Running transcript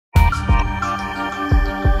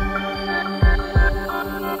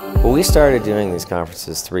Well, we started doing these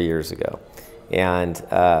conferences 3 years ago, and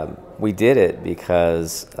we did it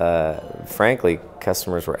because, frankly,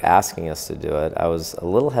 customers were asking us to do it. I was a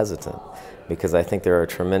little hesitant because I think there are a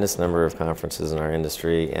tremendous number of conferences in our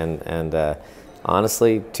industry, and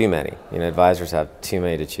honestly, too many. You know, advisors have too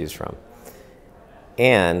many to choose from.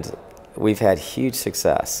 And we've had huge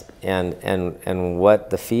success, and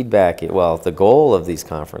what the feedback, well, the goal of these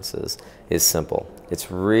conferences is simple.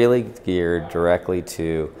 It's really geared directly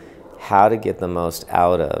to how to get the most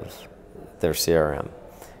out of their CRM,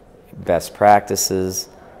 best practices,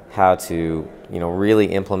 how to really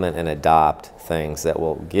implement and adopt things that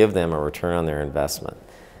will give them a return on their investment.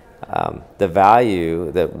 The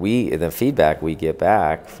value that the feedback we get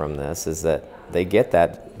back from this is that they get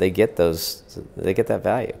that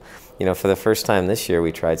value. You know, for the first time this year,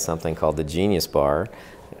 we tried something called the Genius Bar,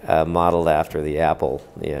 modeled after the Apple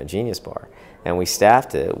Genius Bar, and we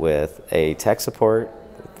staffed it with a tech support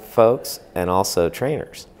folks and also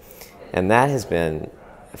trainers, and that has been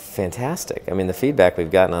fantastic. I mean, the feedback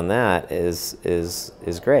we've gotten on that is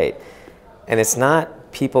great, and it's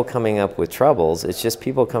not people coming up with troubles. It's just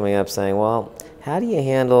people coming up saying, "Well, how do you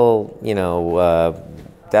handle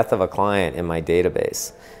death of a client in my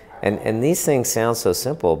database?" And these things sound so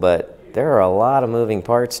simple, but there are a lot of moving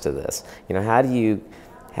parts to this. You know, how do you,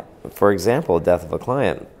 for example, death of a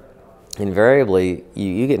client? Invariably,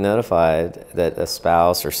 you get notified that a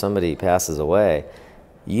spouse or somebody passes away.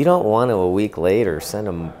 You don't want to, a week later, send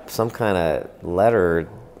them some kind of letter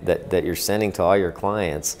that you're sending to all your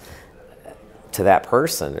clients to that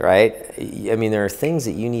person, right? I mean, there are things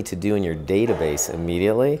that you need to do in your database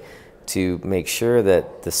immediately to make sure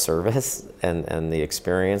that the service and the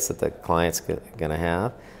experience that the client's going to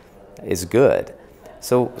have is good.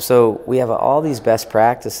 So we have all these best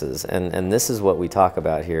practices, and this is what we talk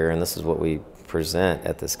about here, and this is what we present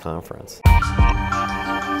at this conference.